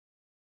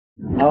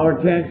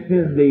Our text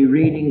is the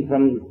reading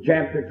from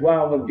chapter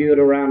 12 of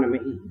Deuteronomy.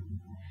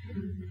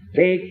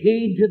 Take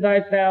heed to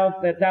thyself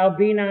that thou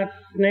be not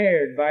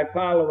snared by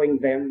following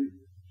them.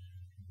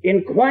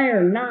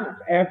 Inquire not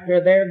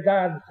after their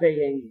gods,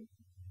 saying,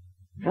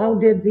 how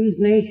did these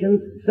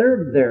nations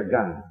serve their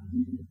God?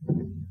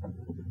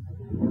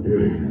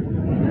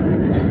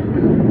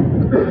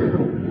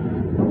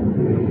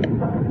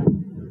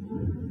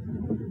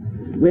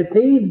 With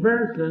these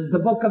verses, the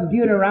book of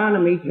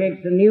Deuteronomy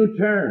takes a new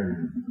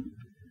turn.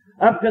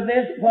 Up to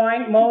this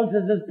point,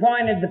 Moses has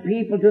pointed the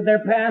people to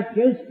their past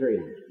history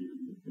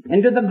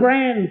and to the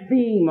grand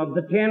theme of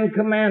the Ten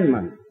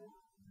Commandments.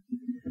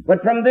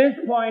 But from this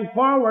point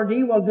forward,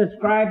 he will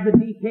describe the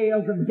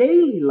details of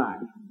daily life,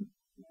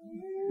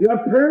 your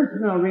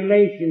personal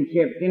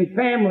relationships in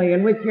family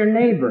and with your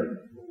neighbor,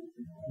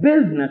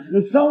 business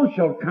and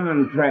social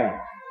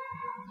contracts,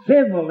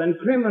 civil and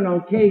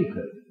criminal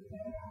cases.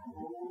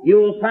 You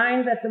will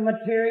find that the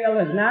material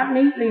is not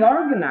neatly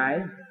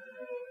organized,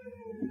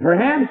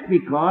 perhaps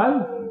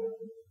because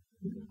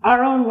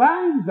our own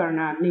lives are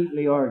not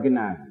neatly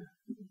organized.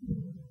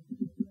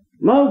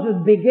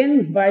 Moses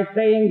begins by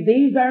saying,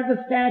 these are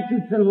the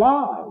statutes and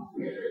laws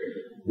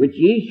which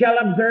ye shall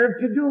observe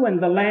to do in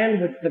the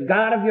land which the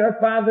God of your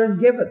fathers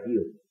giveth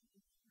you.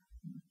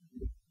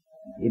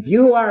 If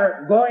you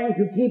are going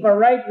to keep a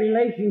right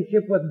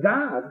relationship with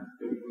God,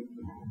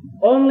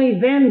 only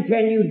then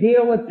can you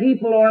deal with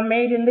people who are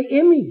made in the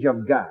image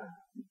of God.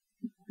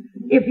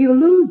 If you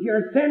lose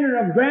your center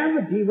of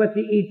gravity with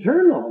the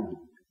eternal,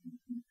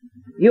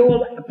 you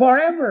will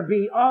forever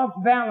be off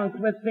balance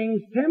with things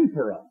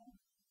temporal.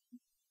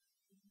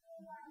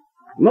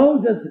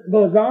 Moses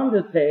goes on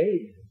to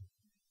say,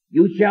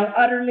 you shall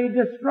utterly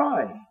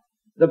destroy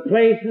the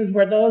places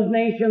where those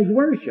nations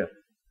worship,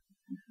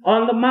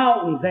 on the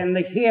mountains and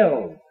the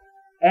hills,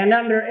 and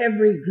under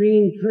every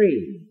green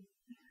tree.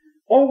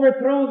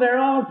 Overthrow their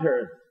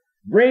altars,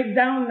 break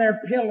down their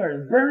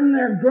pillars, burn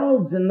their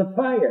groves in the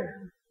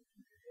fire,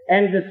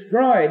 and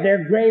destroy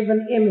their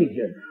graven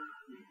images.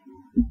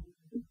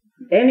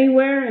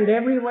 Anywhere and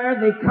everywhere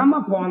they come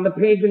upon the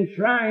pagan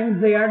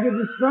shrines, they are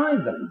to destroy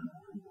them.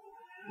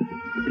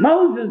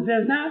 Moses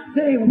does not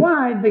say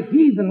why the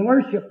heathen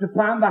worshipped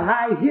upon the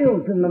high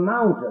hills and the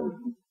mountains,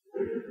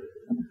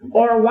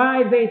 or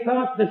why they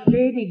thought the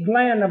shady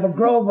glen of a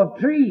grove of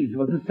trees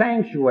was a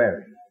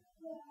sanctuary.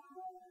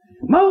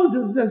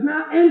 Moses does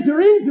not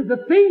enter into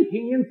the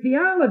thinking and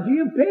theology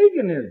of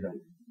paganism.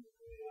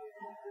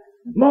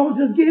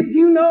 Moses gives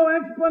you no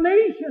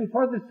explanation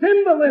for the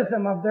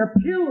symbolism of their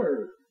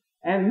pillars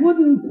and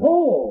wooden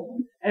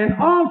poles and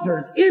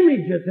altars,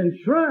 images and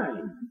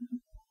shrines.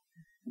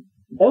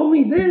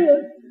 Only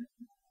this,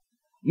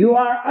 you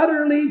are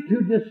utterly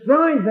to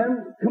destroy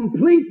them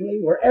completely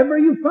wherever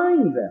you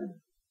find them.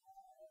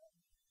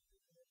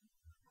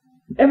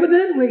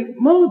 Evidently,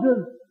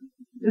 Moses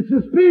is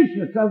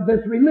suspicious of this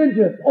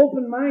religious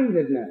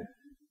open-mindedness,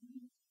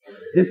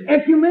 this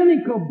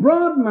ecumenical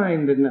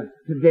broad-mindedness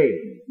today.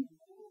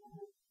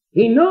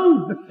 He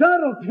knows the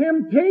subtle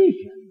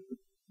temptation.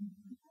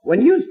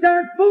 When you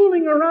start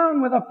fooling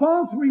around with a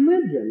false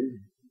religion,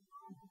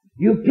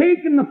 you've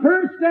taken the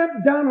first step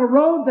down a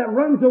road that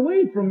runs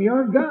away from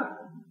your God.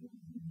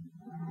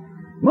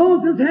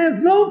 Moses has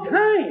no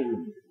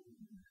time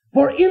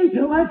for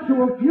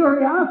intellectual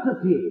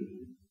curiosity,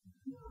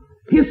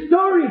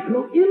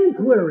 historical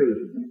inquiry,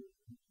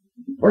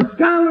 or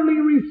scholarly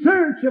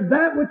research of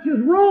that which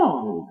is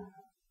wrong.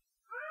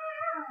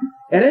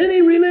 At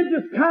any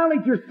religious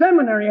college or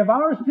seminary of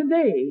ours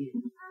today,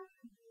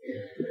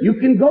 you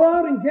can go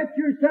out and get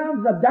yourselves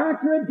a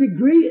doctorate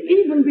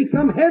degree, even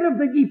become head of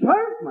the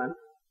department,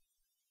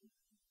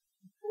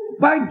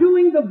 by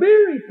doing the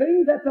very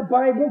thing that the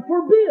Bible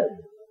forbids.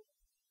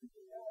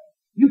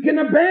 You can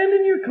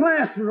abandon your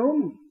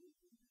classroom,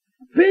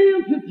 fail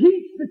to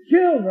teach the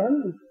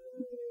children,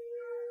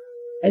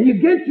 and you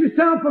get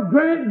yourself a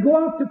grant and go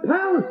off to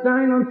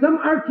Palestine on some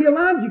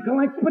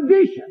archaeological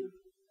expedition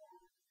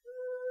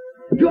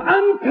to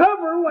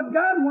uncover what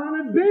God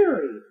wanted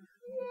buried,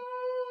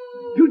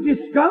 to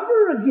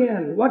discover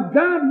again what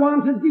God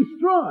wanted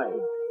destroyed.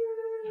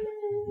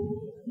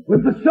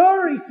 With the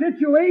sorry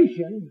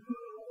situation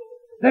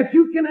that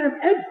you can have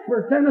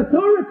experts and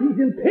authorities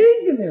in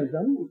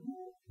paganism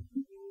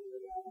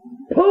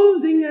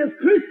posing as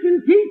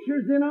Christian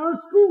teachers in our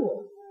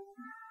schools.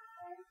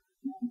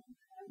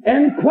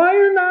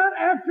 Inquire not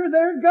after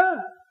their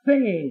gods,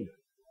 saying,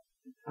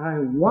 I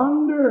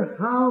wonder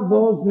how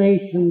those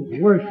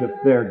nations worship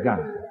their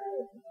God.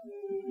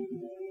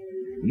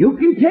 You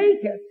can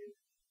take it,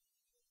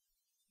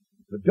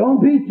 but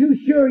don't be too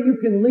sure you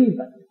can leave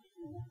it.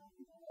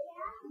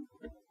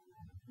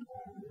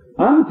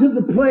 Unto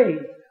the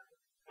place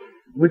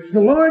which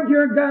the Lord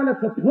your God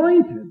hath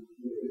appointed,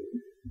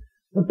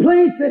 the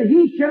place that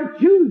he shall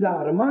choose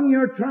out among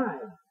your tribes.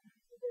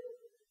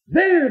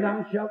 There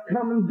thou shalt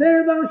come, and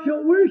there thou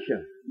shalt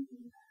worship.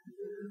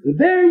 And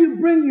there you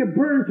bring your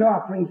burnt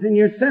offerings and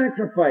your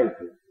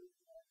sacrifices,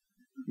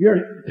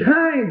 your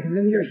tithes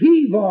and your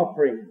heave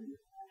offerings,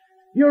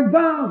 your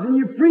vows and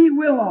your free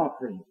will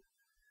offerings,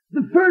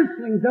 the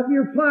firstlings of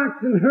your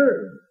flocks and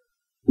herds.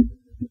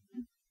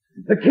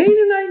 The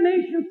Canaanite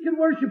nations can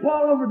worship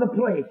all over the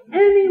place,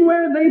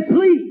 anywhere they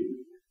please.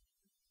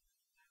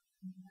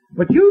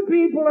 But you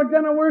people are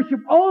going to worship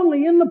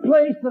only in the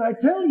place that I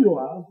tell you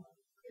of,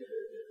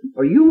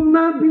 or you will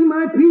not be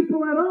my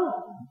people at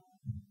all.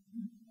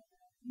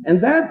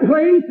 And that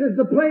place is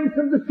the place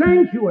of the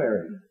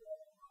sanctuary,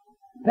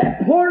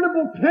 that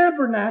portable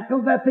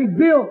tabernacle that they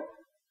built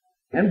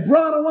and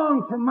brought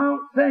along from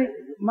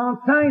Mount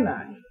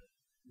Sinai.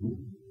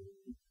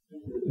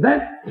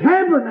 That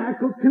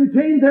tabernacle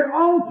contained their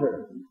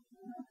altar,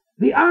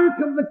 the Ark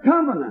of the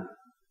Covenant,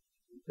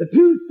 the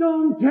 2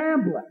 stone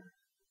tablets.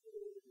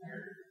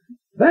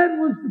 That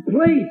was the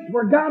place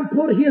where God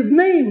put His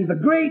name, the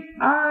great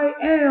I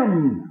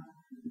Am,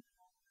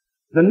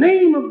 the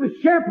name of the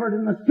shepherd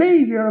and the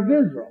Savior of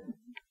Israel.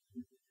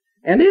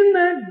 And in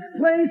that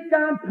place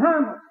God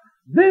promised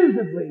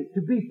visibly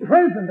to be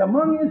present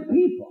among His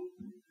people.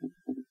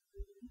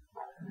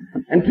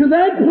 And to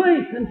that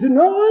place and to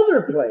no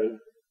other place,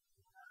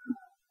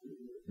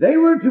 they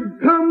were to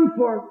come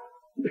for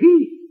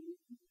peace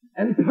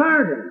and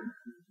pardon,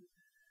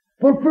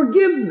 for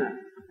forgiveness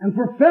and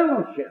for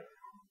fellowship,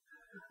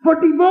 for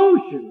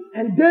devotion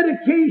and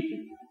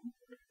dedication,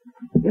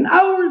 in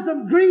hours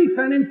of grief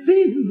and in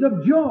seasons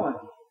of joy.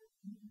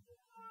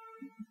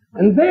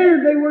 And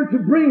there they were to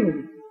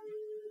bring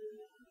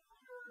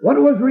what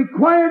was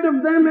required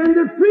of them and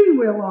their free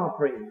will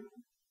offerings,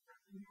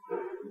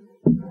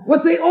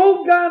 what they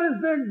owed God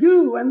as their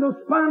due, and those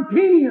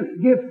spontaneous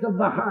gifts of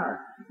the heart,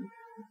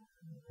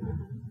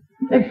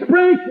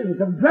 expressions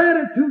of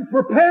gratitude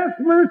for past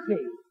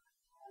mercy,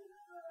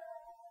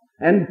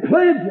 and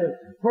pledges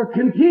for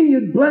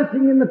continued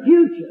blessing in the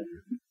future.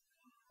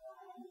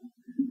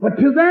 But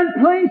to that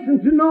place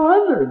and to no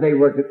other they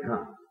were to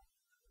come.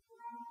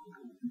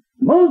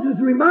 Moses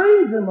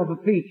reminds them of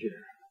a feature.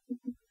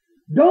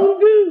 Don't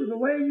do the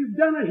way you've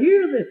done it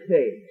here this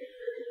day.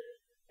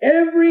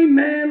 Every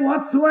man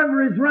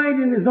whatsoever is right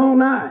in his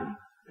own eye.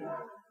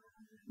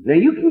 Now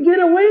you can get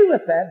away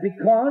with that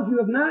because you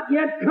have not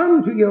yet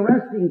come to your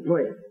resting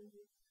place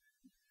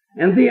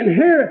and the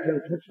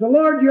inheritance which the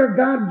Lord your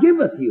God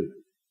giveth you.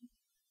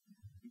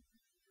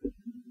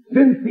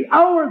 Since the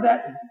hour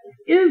that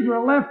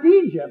Israel left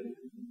Egypt,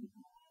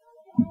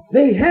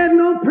 they had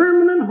no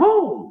permanent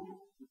home,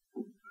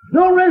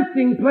 no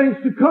resting place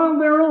to call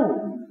their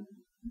own.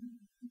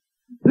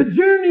 The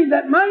journey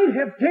that might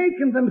have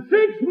taken them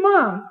 6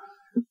 months,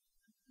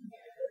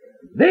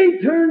 they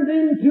turned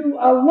into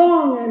a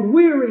long and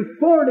weary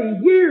 40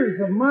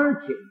 years of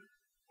marching.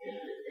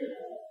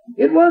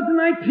 It was an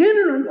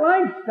itinerant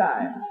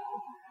lifestyle,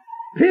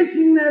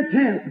 pitching their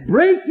tents,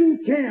 breaking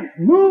camp,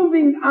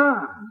 moving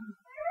on.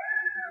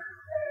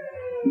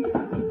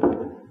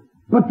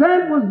 But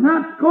that was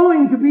not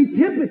going to be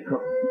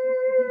typical.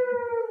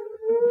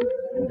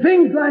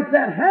 Things like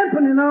that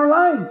happen in our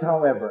lives,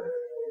 however.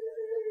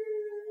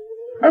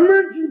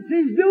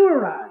 Emergencies do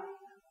arise.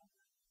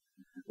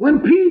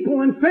 When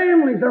people and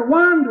families are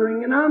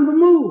wandering and on the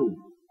move.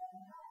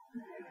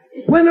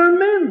 When our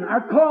men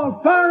are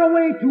called far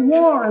away to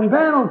war and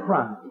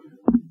battlefront.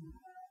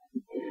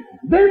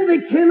 Then they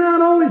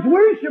cannot always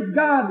worship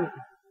God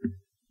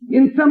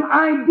in some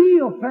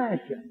ideal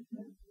fashion.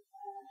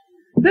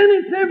 Then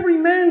it's every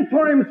man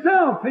for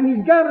himself, and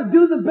he's got to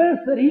do the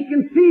best that he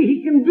can see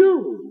he can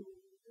do.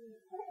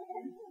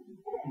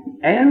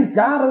 And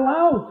God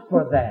allows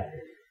for that.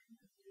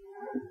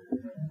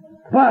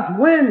 But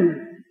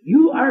when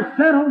you are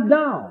settled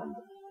down,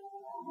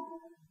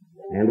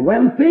 and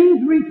when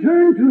things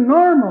return to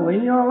normal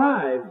in your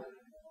lives,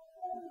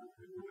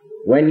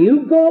 when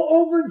you go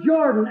over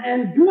Jordan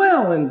and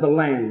dwell in the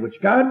land which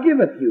God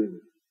giveth you,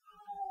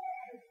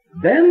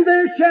 then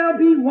there shall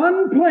be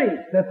one place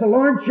that the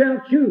Lord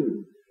shall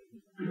choose.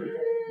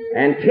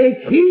 And take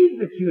heed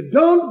that you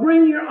don't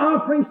bring your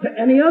offerings to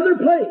any other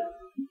place,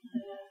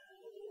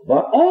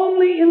 but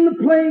only in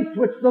the place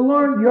which the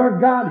Lord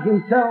your God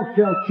Himself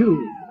shall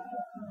choose.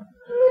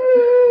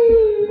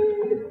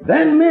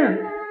 Then meant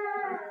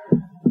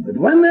that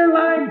when their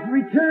lives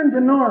returned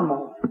to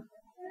normal,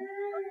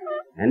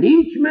 and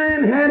each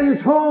man had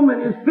his home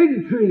and his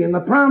fig tree in the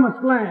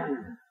promised land,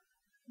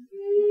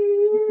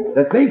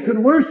 that they could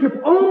worship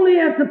only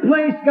at the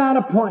place God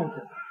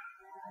appointed.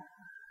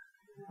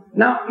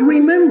 Now,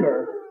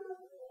 remember,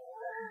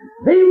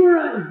 they were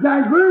as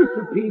diverse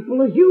a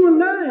people as you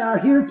and I are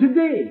here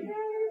today.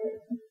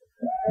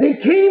 They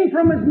came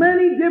from as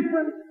many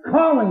different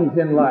callings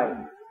in life.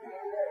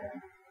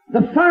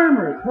 The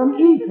farmers from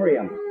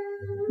Ephraim,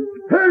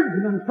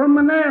 herdsmen from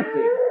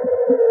Manasseh,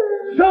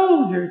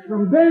 soldiers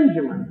from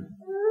Benjamin,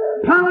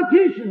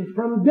 politicians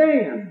from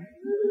Dan,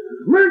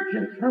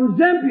 merchants from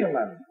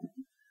Zebulun,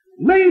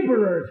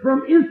 laborers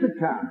from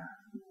Issachar.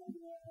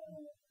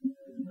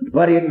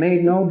 But it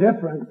made no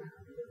difference.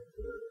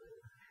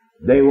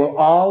 They will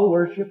all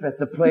worship at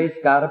the place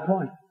God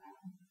appointed.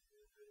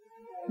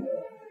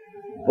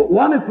 But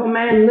what if a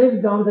man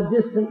lived on the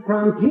distant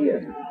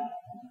frontier?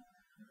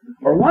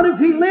 Or what if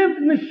he lived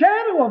in the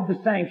shadow of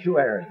the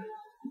sanctuary?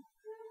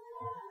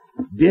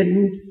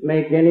 Didn't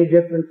make any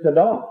difference at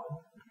all.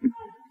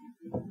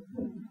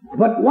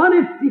 But what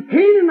if the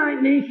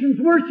Canaanite nations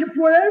worshiped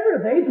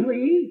wherever they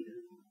pleased?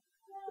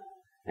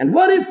 And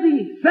what if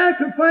the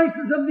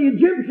sacrifices of the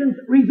Egyptians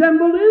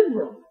resembled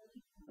Israel?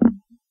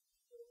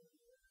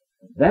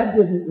 That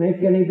didn't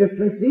make any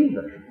difference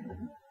either.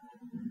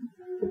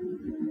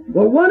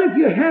 Well, what if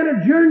you had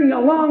a journey a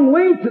long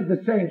way to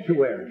the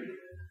sanctuary?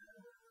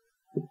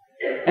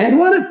 And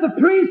what if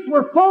the priests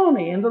were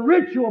phony and the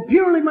ritual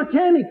purely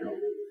mechanical?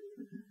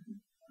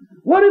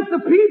 What if the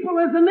people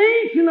as a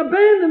nation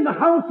abandoned the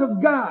house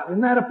of God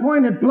in that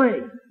appointed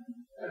place?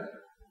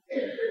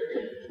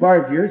 As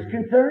far as you're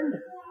concerned,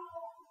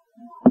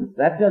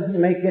 that doesn't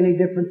make any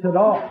difference at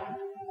all.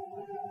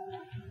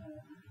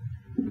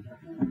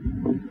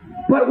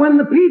 But when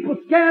the people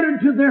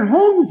scattered to their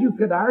homes, you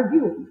could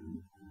argue,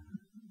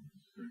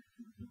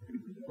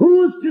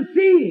 who's to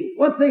see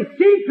what they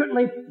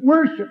secretly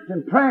worshipped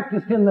and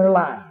practiced in their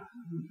lives?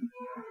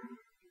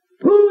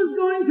 Who is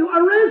going to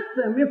arrest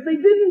them if they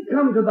didn't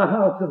come to the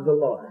house of the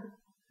Lord?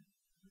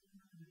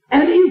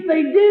 And if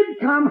they did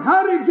come,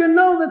 how did you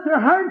know that their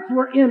hearts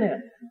were in it?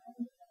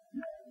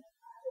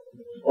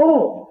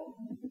 Oh,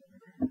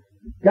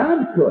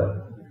 God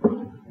could.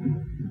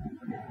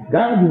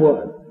 God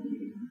would.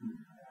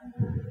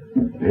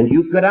 And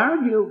you could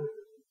argue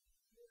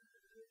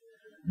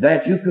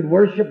that you could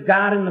worship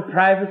God in the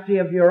privacy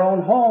of your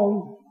own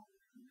home.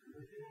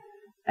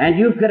 And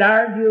you could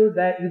argue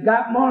that you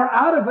got more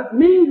out of it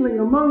mingling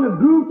among a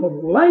group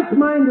of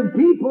like-minded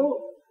people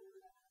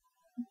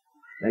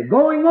than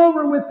going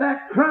over with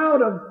that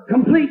crowd of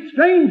complete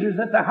strangers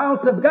at the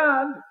house of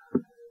God.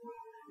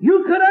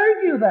 You could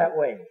argue that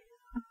way.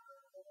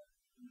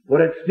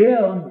 But it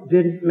still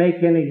didn't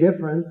make any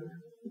difference.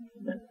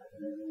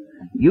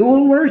 You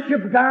will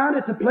worship God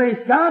at the place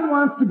God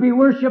wants to be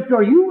worshipped,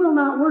 or you will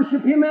not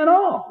worship Him at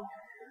all.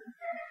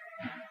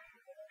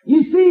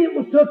 You see, it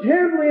was so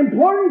terribly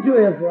important to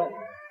Israel.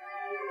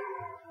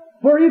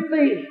 For if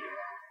they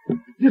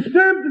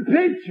disturbed the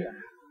picture,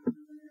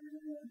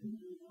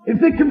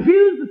 if they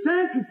confused the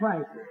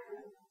sacrifices,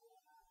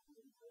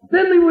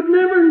 then they would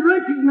never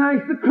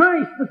recognize the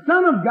Christ, the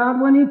Son of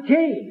God, when He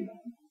came.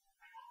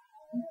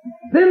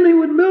 Then they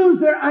would lose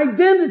their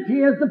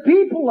identity as the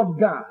people of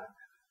God.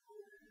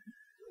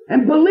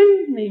 And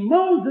believe me,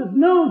 Moses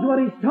knows what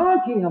he's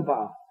talking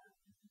about.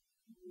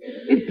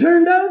 It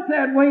turned out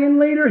that way in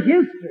later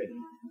history.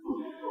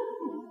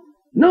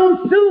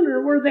 No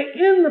sooner were they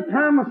in the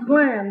promised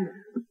land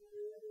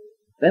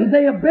than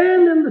they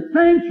abandoned the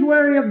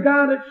sanctuary of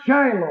God at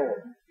Shiloh.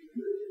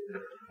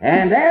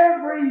 And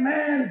every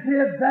man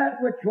did that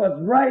which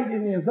was right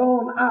in his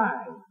own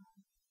eyes.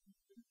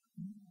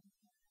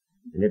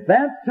 And if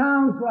that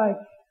sounds like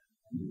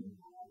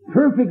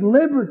perfect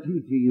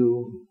liberty to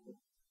you,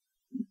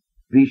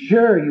 be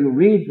sure you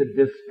read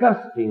the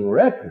disgusting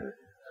record.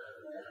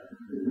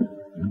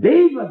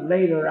 David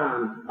later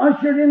on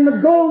ushered in the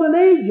golden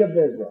age of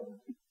Israel.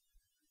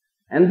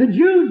 And the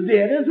Jews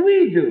did as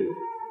we do.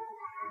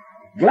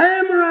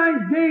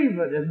 Glamorize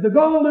David as the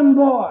golden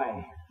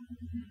boy,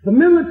 the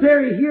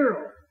military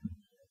hero,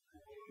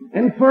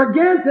 and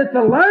forget that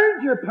the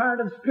larger part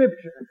of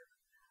Scripture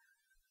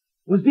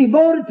was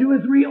devoted to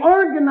his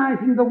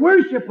reorganizing the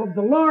worship of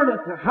the Lord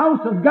at the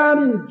house of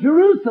God in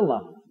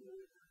Jerusalem.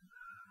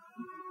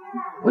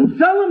 When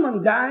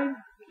Solomon died,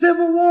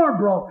 civil war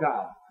broke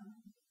out.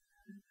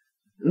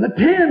 And the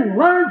 10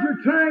 larger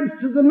tribes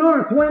to the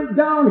north went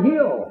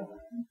downhill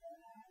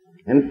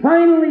and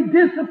finally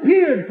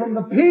disappeared from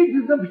the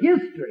pages of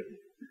history.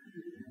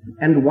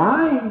 And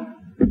why?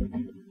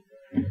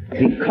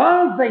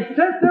 Because they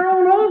set their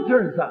own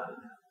altars up.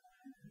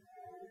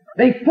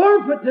 They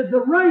forfeited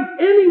the right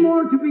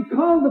anymore to be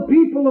called the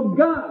people of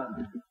God.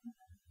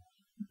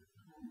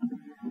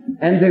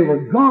 And they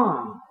were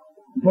gone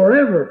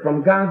forever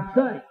from God's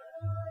sight.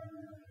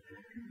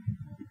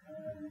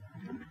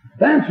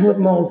 That's what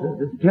Moses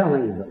is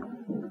telling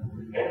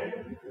them.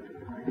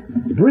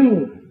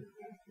 Bring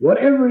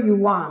whatever you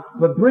want,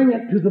 but bring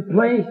it to the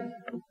place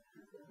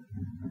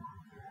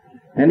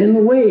and in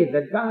the way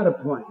that God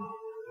appointed.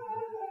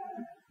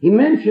 He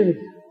mentions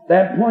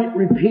that point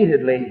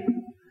repeatedly,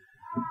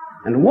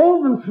 and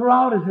woven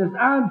throughout is this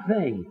odd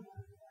thing.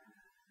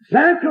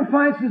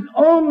 Sacrifices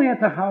only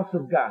at the house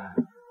of God.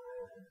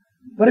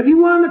 But if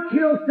you want to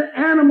kill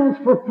animals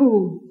for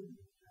food,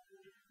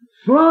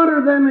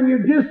 slaughter them in your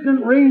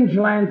distant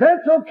rangelands,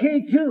 that's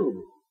okay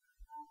too.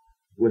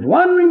 With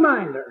one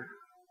reminder,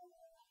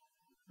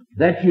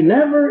 that you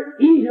never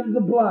eat of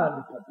the blood,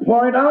 but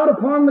pour it out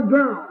upon the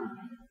ground.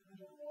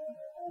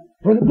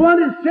 For the blood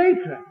is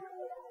sacred.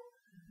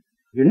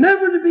 You're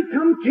never to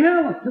become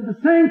callous to the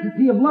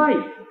sanctity of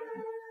life.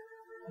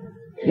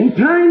 In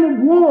time of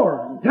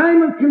war, in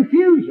time of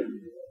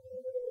confusion,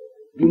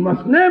 you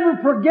must never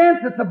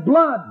forget that the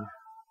blood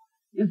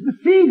is the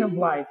seed of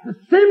life, the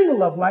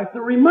symbol of life,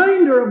 the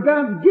reminder of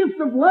God's gift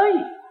of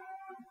life.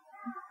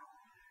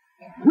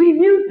 We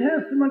New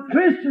Testament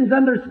Christians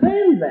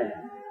understand that.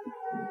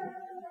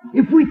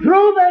 If we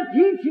throw that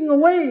teaching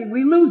away,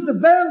 we lose the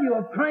value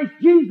of Christ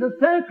Jesus'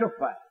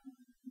 sacrifice.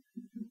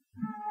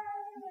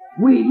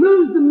 We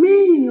lose the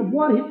meaning of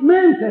what it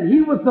meant that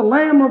He was the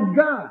Lamb of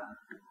God.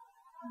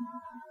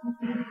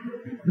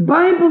 The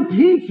Bible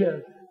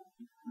teaches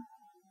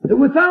that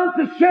without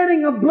the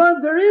shedding of blood,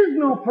 there is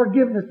no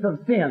forgiveness of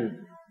sins.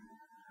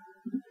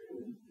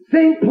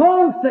 St.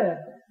 Paul said,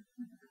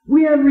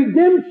 we have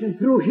redemption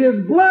through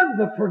His blood,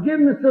 the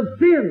forgiveness of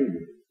sins.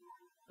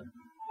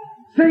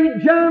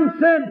 St. John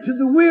said to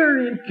the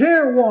weary and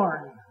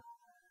careworn,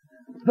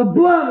 the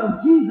blood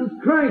of Jesus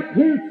Christ,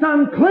 His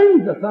Son,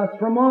 cleanseth us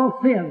from all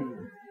sin.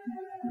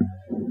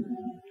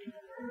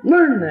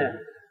 Learn this.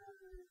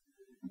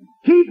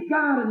 Keep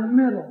God in the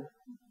middle.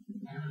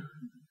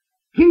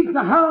 Keep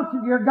the house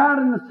of your God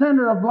in the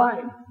center of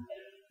life.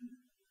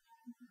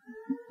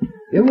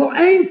 It will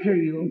anchor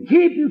you and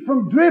keep you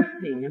from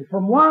drifting and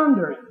from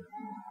wandering.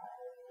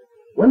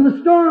 When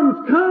the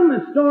storms come,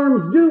 as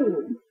storms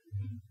do,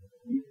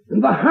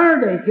 and the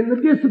heartache and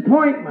the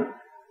disappointment,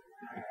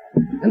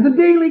 and the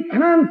daily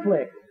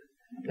conflict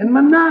and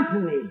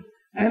monotony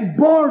and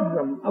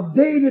boredom of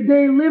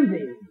day-to-day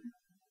living,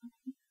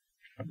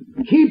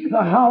 keep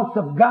the house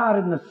of God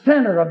in the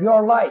center of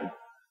your life.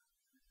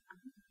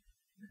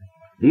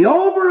 The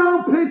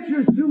overall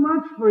picture is too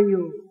much for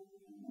you.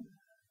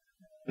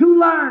 Too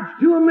large,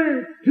 too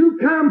immense, too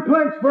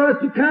complex for us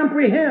to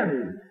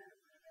comprehend.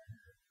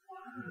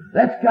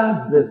 That's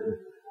God's business.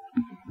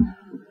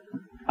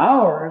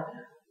 Ours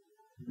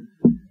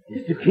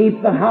is to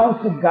keep the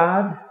house of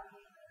God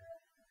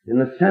in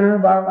the center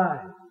of our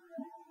lives.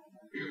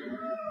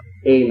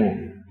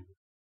 Amen.